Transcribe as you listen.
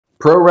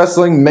Pro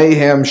Wrestling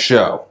Mayhem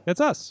Show.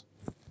 It's us.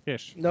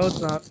 Ish. No,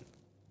 it's not.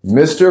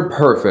 Mr.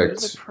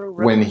 Perfect,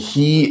 when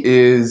he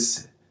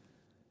is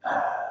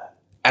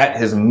at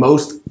his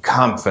most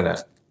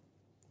confident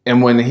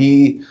and when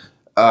he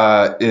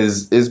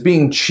is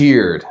being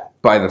cheered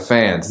by the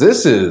fans,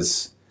 this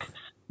is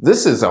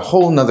a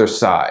whole nother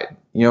side.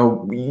 You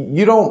know,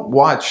 you don't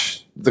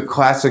watch the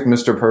classic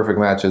Mr. Perfect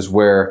matches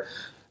where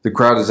the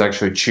crowd is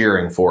actually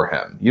cheering for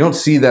him. You don't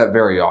see that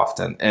very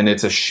often, and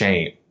it's a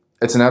shame.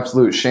 It's an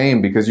absolute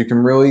shame because you can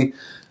really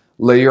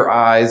lay your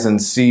eyes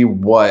and see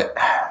what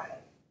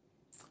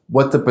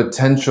the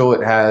potential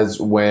it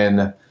has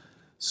when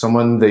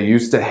someone they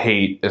used to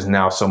hate is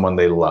now someone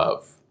they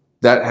love.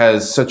 That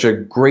has such a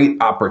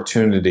great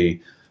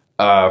opportunity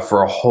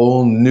for a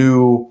whole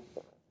new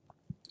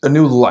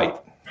light.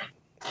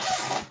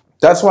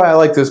 That's why I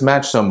like this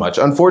match so much.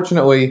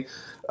 Unfortunately,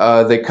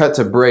 they cut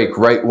to break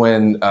right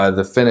when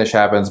the finish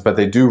happens, but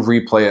they do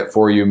replay it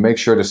for you. Make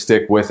sure to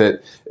stick with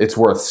it. It's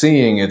worth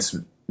seeing. It's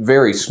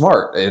very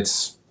smart.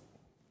 It's,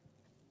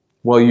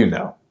 well, you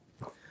know.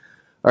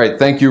 All right,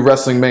 thank you,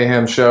 Wrestling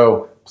Mayhem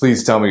Show.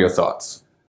 Please tell me your thoughts.